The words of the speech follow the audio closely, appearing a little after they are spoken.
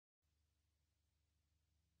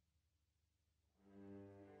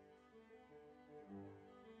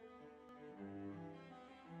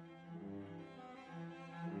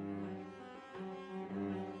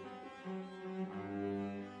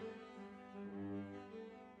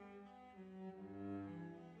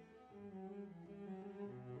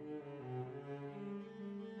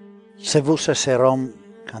Se vusse serom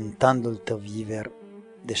cantando il teu viver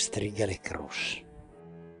de striga le cruz.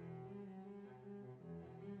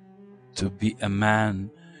 To be a man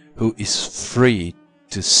who is free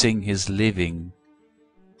to sing his living,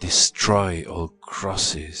 destroy all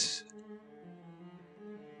crosses.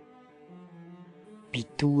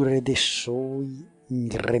 Pitture de soi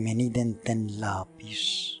remeniden ten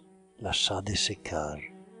lapis, lascià de secar.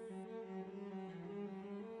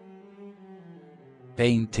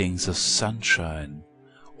 Paintings of sunshine,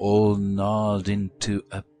 all gnawed into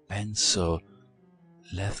a pencil,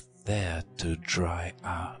 left there to dry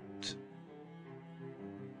out.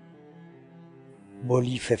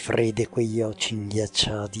 Bolife fredde quegli occhi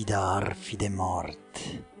inghiacciati da arfide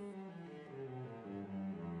morte.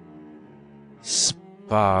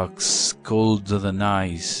 Sparks colder than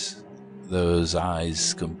ice, those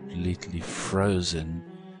eyes completely frozen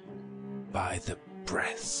by the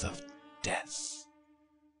breath of death.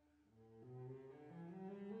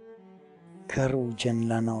 Carugen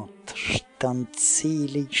la notte,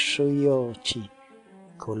 stanzili i suoi occhi,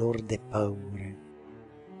 color de paure.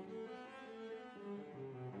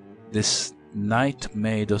 This night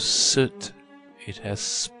made of soot, it has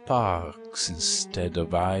sparks instead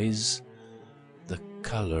of eyes, the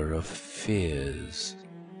color of fears.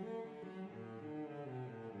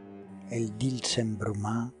 El dil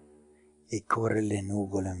s'embrumà e corre le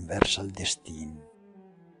nuvole verso il destino.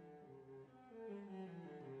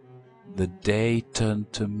 The day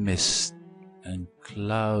turned to mist, and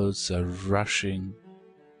clouds are rushing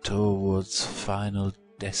towards final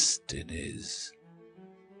destinies.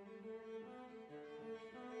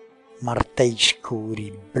 Martei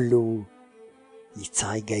scuri, blu, i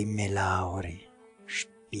zaigai melauri,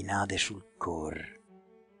 spinade sul cor.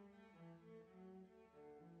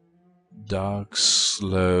 Dark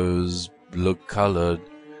sloes, blue-colored,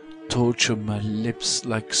 torture my lips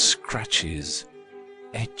like scratches,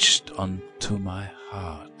 etched onto my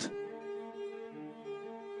heart.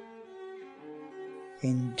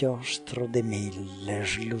 Ingiostro de mille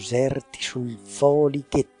sluserti sul foli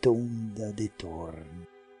che tonda de torno.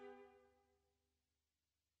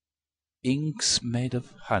 Inks made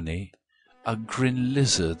of honey are green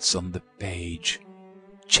lizards on the page,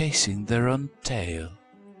 chasing their own tail.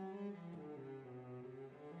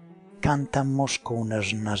 Canta moscona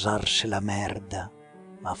snasarse la merda,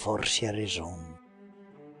 ma forse ha ragione.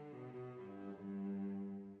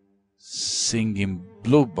 Singing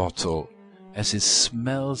Blue Bottle as it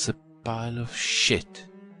smells a pile of shit,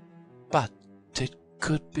 but it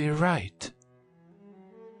could be right.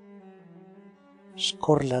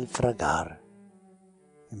 Scorla al fragar,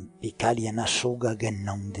 impicali una soga che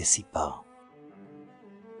non desipa.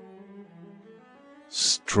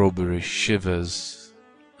 Strawberry shivers,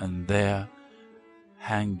 and there,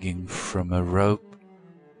 hanging from a rope,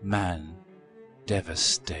 man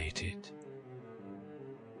devastated.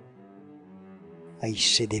 Ai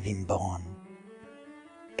sedevin bon,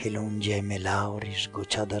 che lungi ai melauri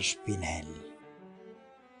sgocciata al spinelli.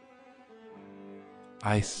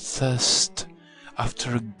 I thirst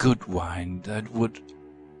after a good wine that would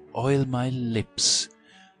oil my lips,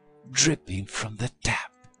 dripping from the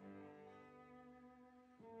tap.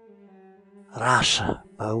 Rasa,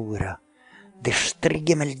 paura,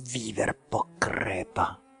 destrighemi il viver, po'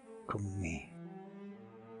 crepa, con me.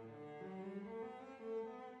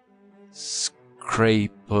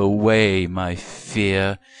 Scrape away my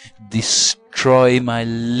fear, destroy my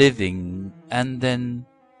living, and then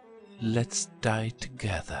let's die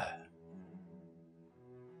together.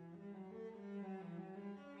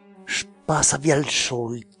 Spasa via il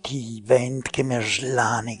sol, ti vent che me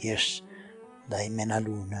slaniges, dai me na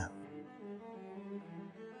luna.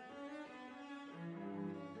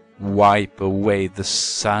 Wipe away the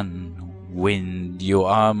sun, wind, you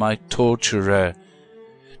are my torturer.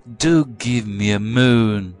 Do give me a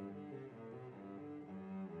moon.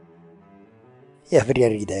 E avrei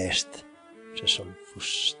ridest, se sol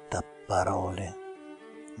fusta parole,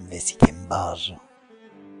 invece che in baso.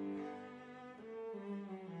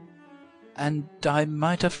 And I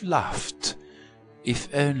might have laughed, if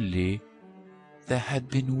only there had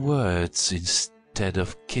been words instead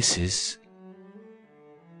of kisses.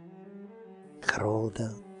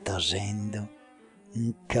 Croda, tasendo,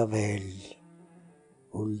 un cavel,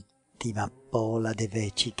 ultima pola de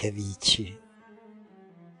veci che vici.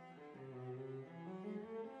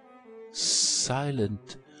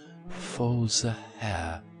 Silent falls a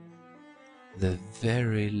hair, the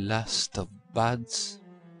very last of buds,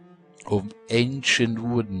 of ancient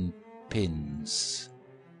wooden pins.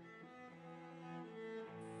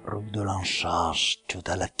 Rudo lanciasto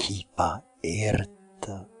dalla chipa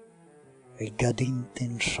erta rigadente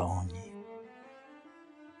in sogni.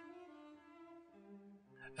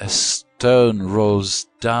 A stone rolls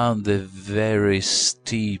down the very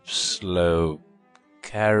steep slope,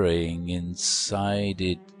 carrying inside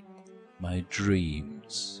it my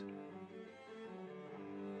dreams.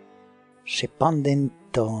 Se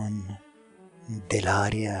pendenton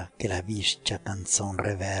dell'aria che la viscia canzon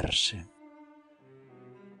reverse.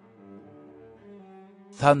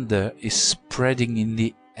 Thunder is spreading in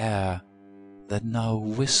the air that now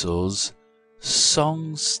whistles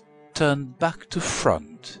songs turned back to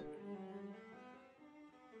front.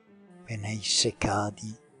 E nei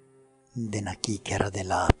secadi d'una chichera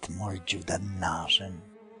dell'atmo giù dal nasen.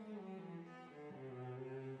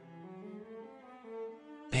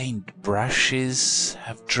 Paint brushes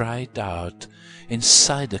have dried out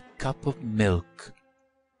inside a cup of milk,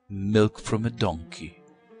 milk from a donkey.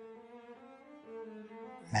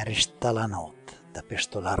 Ma resta la notte da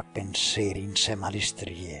pestolar pensieri insieme alle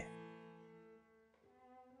strie.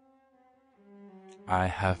 I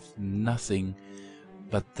have nothing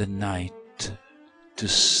but the night to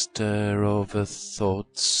stir over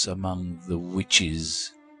thoughts among the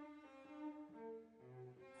witches.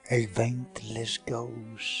 E il vent les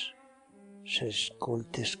gous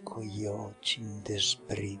s'escolta scoglioci in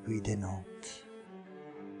desbrigui de not.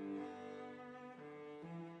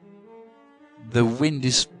 The wind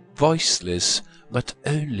is voiceless, but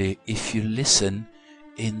only if you listen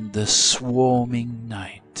in the swarming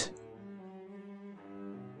night.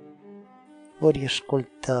 Vorrei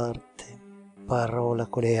ascoltarti, parola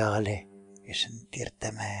con le ali, e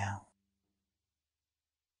sentirte mea.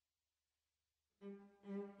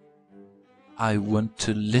 I want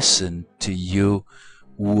to listen to you,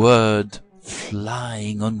 word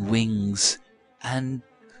flying on wings, and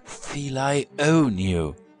feel I own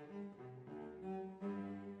you.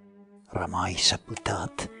 Ramai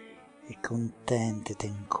saputat e contente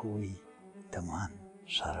in cui daman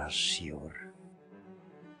sarà sicuro.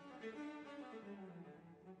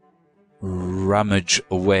 Rummage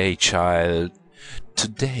away, child.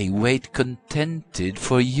 Today wait contented,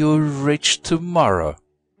 for you're rich tomorrow.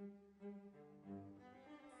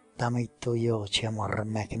 Dammi tu occhi, amor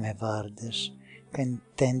me che me vardes, che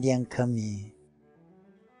intendi anche me.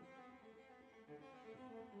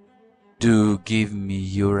 Do give me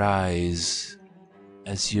your eyes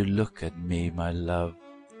as you look at me, my love,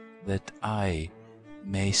 that I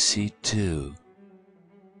may see too.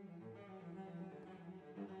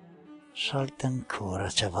 Salta ancora,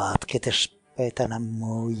 ciavat, che ti aspetta una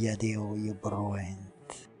moglie di olio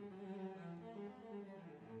bruent.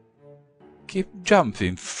 Keep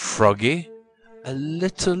jumping, froggy. A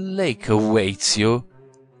little lake awaits you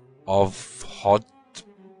of hot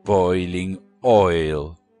boiling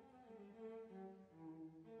oil.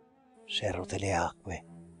 Se rote le acque,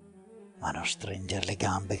 ma non stringere le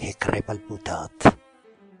gambe che crepa il butat.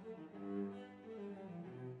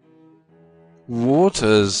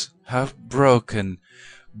 Waters have broken,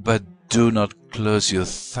 but do not close your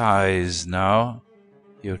thighs now.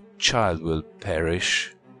 Your child will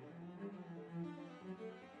perish.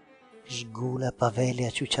 Sgula pavele a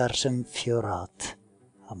ciuciarsi infiorat,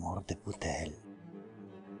 amor de putel.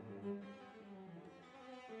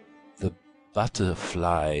 The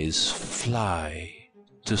butterflies fly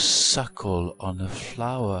to suckle on a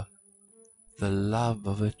flower the love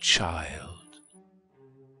of a child.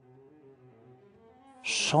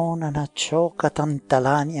 Sona una gioca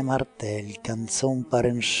tantalani e martel, canzon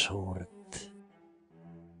parensort.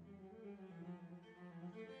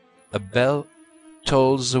 A bell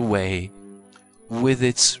tolls away with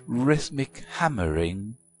its rhythmic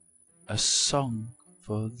hammering, a song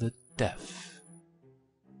for the deaf.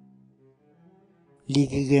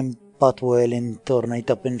 Lighe patuele intorno ai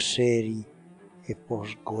tuoi pensieri e poi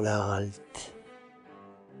sgola alt.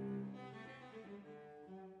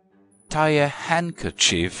 Tie a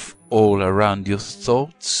handkerchief all around your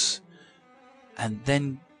thoughts, and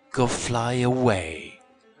then go fly away,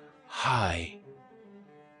 high.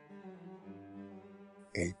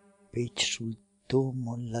 E il pitch sul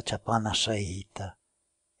tumo la ciapana saita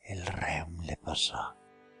e il reum le passa.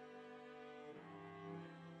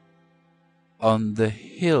 On the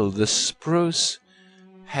hill the spruce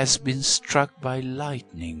has been struck by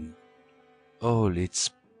lightning. All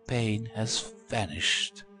its pain has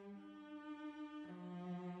vanished.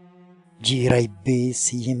 Gira i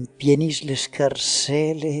besi, impienis le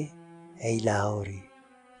scarsele e i lauri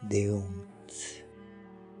de unt.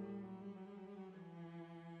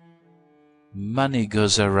 Money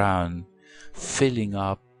goes around, filling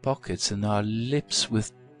our pockets and our lips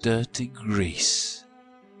with dirty grease.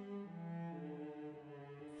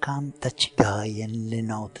 canta cigaia nelle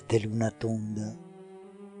note de luna tonda,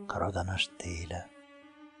 croda una stela.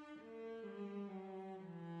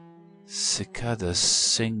 Cicadas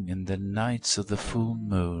sing in the nights of the full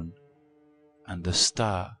moon, and the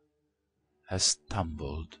star has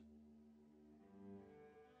tumbled.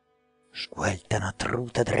 Sguelta una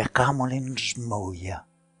truta dracamole in smoia,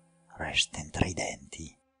 resta tra i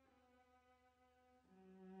denti.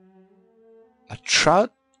 A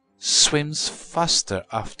trout swims faster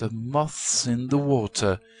after moths in the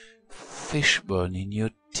water, fishbone in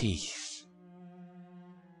your teeth.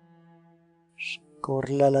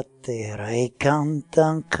 Scorla la terra e canta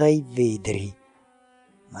anche ai vedri,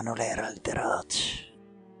 ma non era alterace.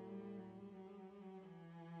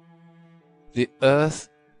 The earth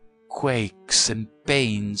quakes and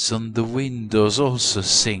pains on the windows also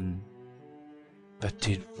sing, but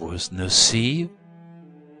it was no sea.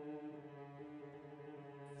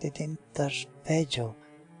 De denta speggio,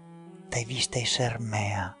 t'hai vista esser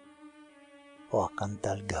mea, o accanto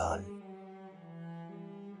al gal.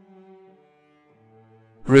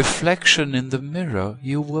 Reflection in the mirror,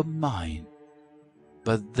 you were mine,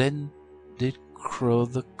 but then did crow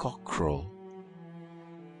the cockerel.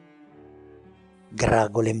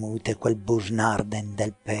 Gragole mute quel busnarden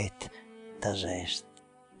del pet, tasest,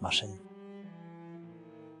 ma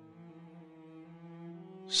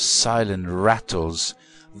Silent rattles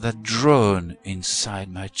that drone inside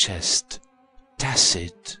my chest,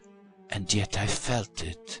 tacit, and yet I felt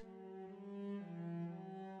it.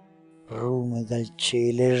 Rume dal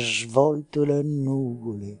cielo svolto le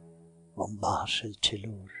nuvole, bombasse il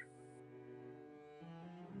celor.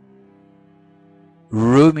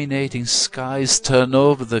 Ruminating skies turn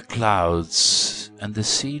over the clouds, and the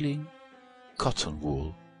ceiling cotton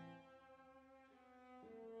wool.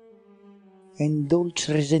 En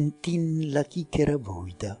dolce resentin la chichera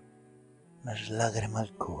voida, ma slagrima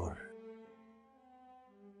al cor.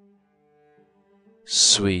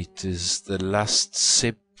 Sweet is the last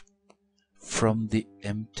sip from the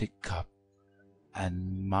empty cup,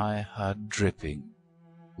 and my heart dripping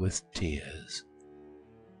with tears.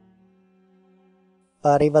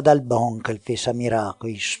 Arriva dal bon che il fessa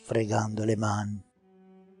miracoli sfregando le mani.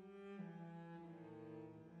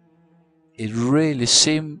 It really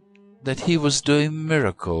seemed that he was doing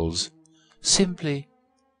miracles, simply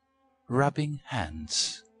rubbing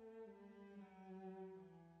hands.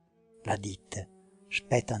 La dite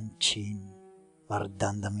spetancin,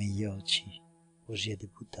 guardandomi gli occhi, così è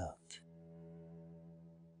deputato.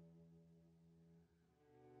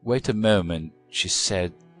 Wait a moment, she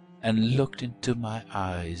said, and looked into my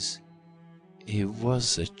eyes. It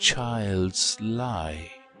was a child's lie.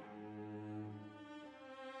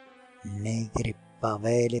 Negri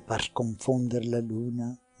pavele per sconfondere la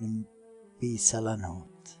luna, impisa la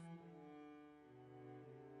notte.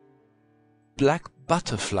 Black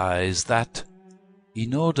butterflies that,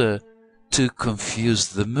 in order to confuse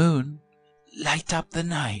the moon, light up the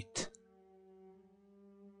night.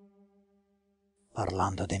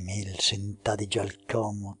 Parlando de mil sentati già al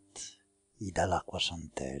comot, i dall'acqua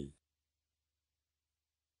santel.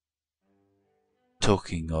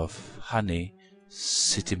 Talking of honey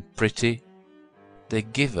sitting pretty, they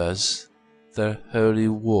give us their holy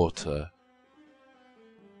water.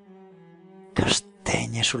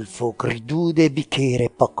 Castagne sul fuoco, ridude e bicchiere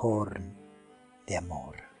popcorn di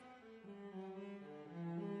amore.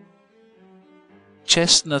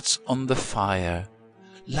 Chestnuts on the fire,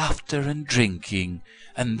 laughter and drinking,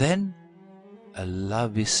 and then a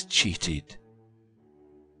love is cheated.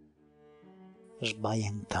 Sbaia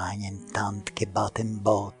in cagna intant che batte in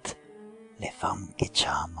bot, le fam che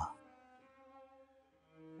chiama.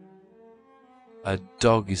 A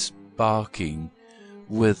dog is barking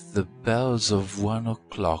with the bells of 1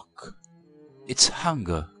 o'clock. It's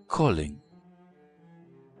hunger calling.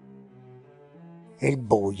 E il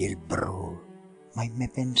buio il bru, ma i miei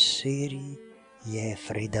pensieri è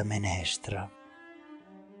fredda menestra.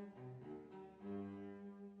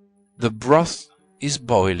 The broth is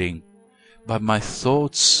boiling, but my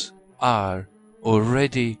thoughts are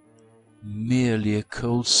already merely a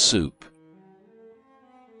cold soup.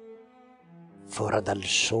 Fuori dal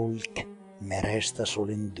solc me resta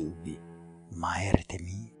solo in dubbi, ma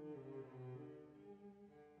ertemi.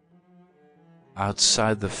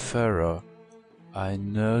 Outside the furrow, I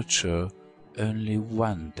nurture only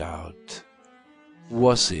one doubt.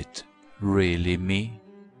 Was it really me?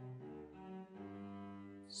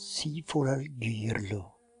 Si vola al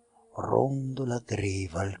ghirlo, rondo la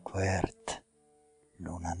greva al quert,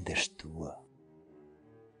 non andestua.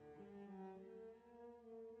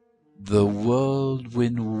 The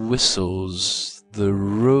whirlwind whistles, the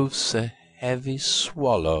roof's a heavy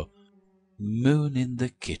swallow, moon in the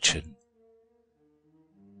kitchen.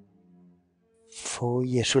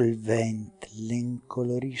 Foglie sul vent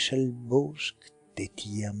l'incolorisce il bosc de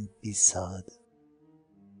tiam pisada.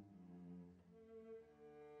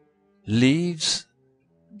 Leaves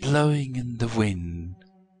blowing in the wind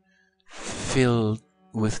filled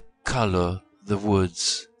with color the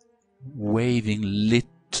woods, waving lit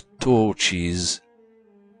torches.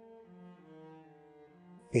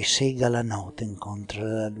 E sega la notte incontra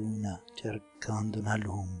la luna cercando una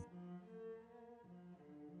lume.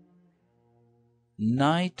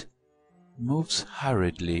 Night moves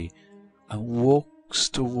hurriedly and walks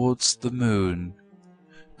towards the moon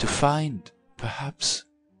to find, perhaps,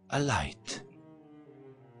 a light.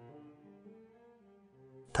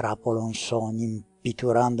 Trapolon sogni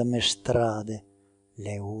impitturando me strade,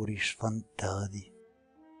 le ori sfantadi.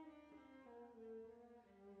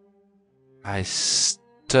 I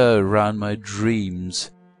stir round my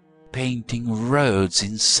dreams, painting roads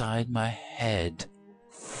inside my head,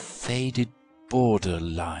 faded border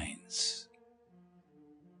lines.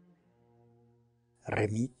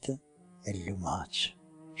 Remite e lumace,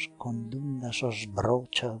 scondunda so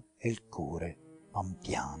sbrocia il cuore, pan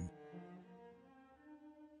piano.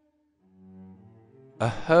 A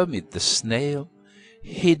hermit the snail,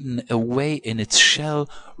 hidden away in its shell,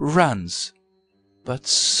 runs, but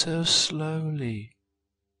so slowly.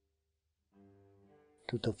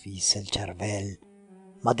 Tutto fissa il cervel,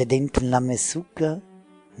 ma de dentro la messuca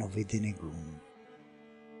non vede nessuno.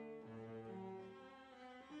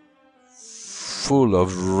 Full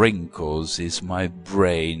of wrinkles is my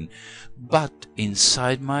brain, but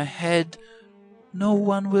inside my head no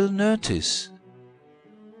one will notice.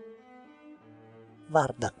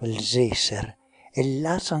 Guarda quel gesser e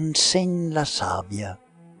là s'ensegna la sabbia,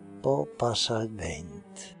 poi passa il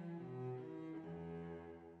vent.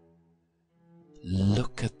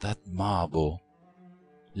 Look at that marble,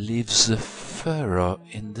 leaves a furrow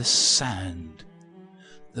in the sand.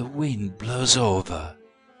 The wind blows over.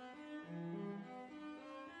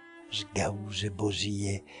 Sgause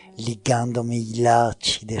bosie, ligandomi i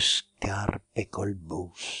lacci de scarpe col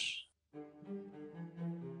bus.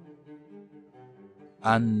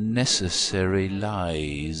 Unnecessary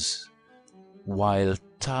lies, while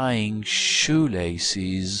tying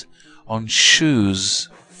shoelaces on shoes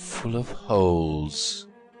full of holes.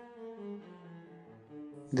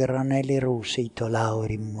 Granelli rossi i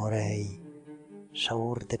tolauri morei,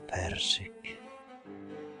 saur de persic.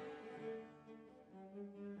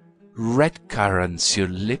 Red currants your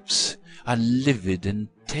lips are livid and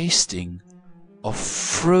tasting of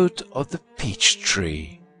fruit of the peach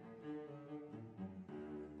tree.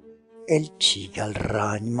 El ciga al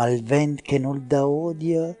ragno, ma il vent che non da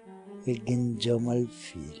odia, il gengioma al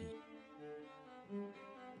fil.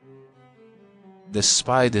 The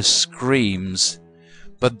spider screams,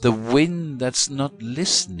 but the wind that's not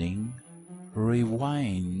listening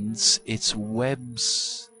rewinds its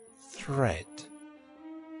web's thread.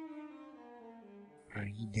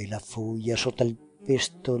 Ride la foglia sotto il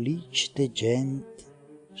pestolic de gente,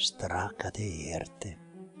 straca de erte.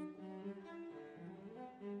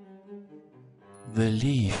 The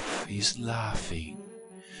leaf is laughing,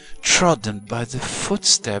 trodden by the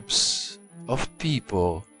footsteps of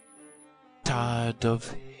people tired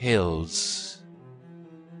of hills.